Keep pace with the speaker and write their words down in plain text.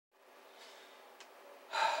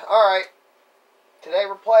Alright, today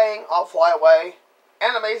we're playing I'll Fly Away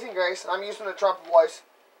and Amazing Grace, and I'm using the trumpet voice.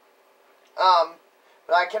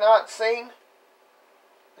 But I cannot sing.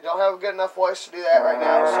 I don't have a good enough voice to do that right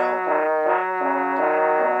now,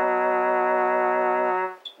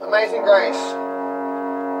 so. Amazing Grace.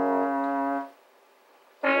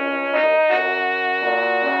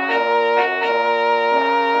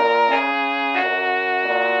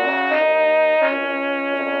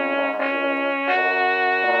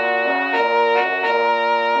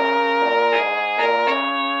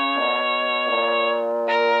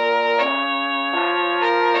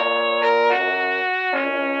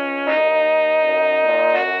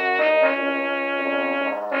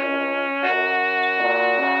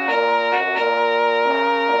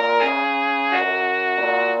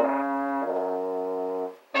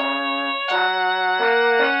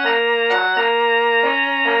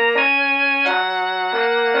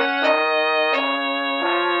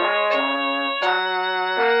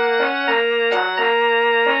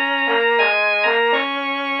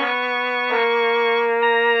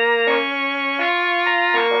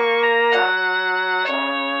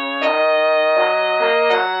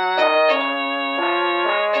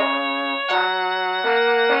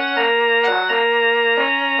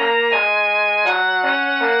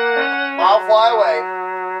 I'll fly away.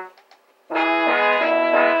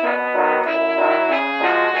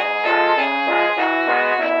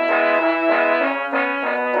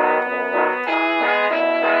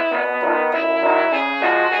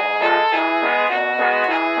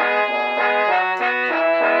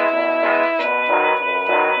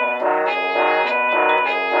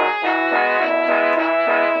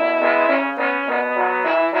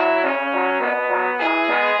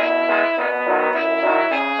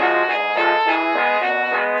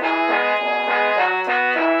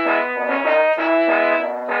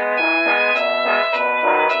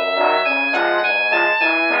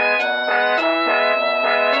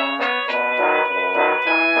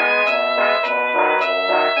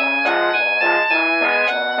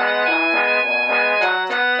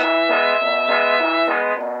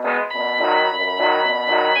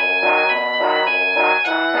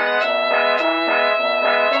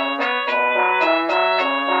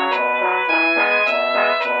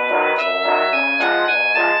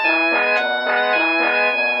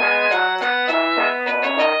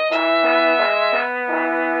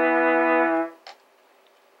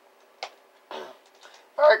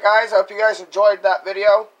 Alright guys, I hope you guys enjoyed that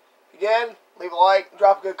video. If you did, leave a like,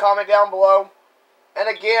 drop a good comment down below. And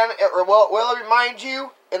again, it will remind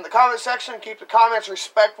you in the comment section, keep the comments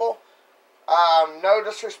respectful. No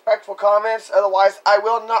disrespectful comments, otherwise I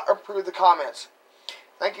will not approve the comments.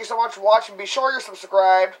 Thank you so much for watching. Be sure you're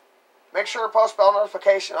subscribed. Make sure post bell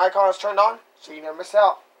notification icon is turned on so you never miss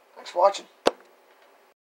out. Thanks for watching.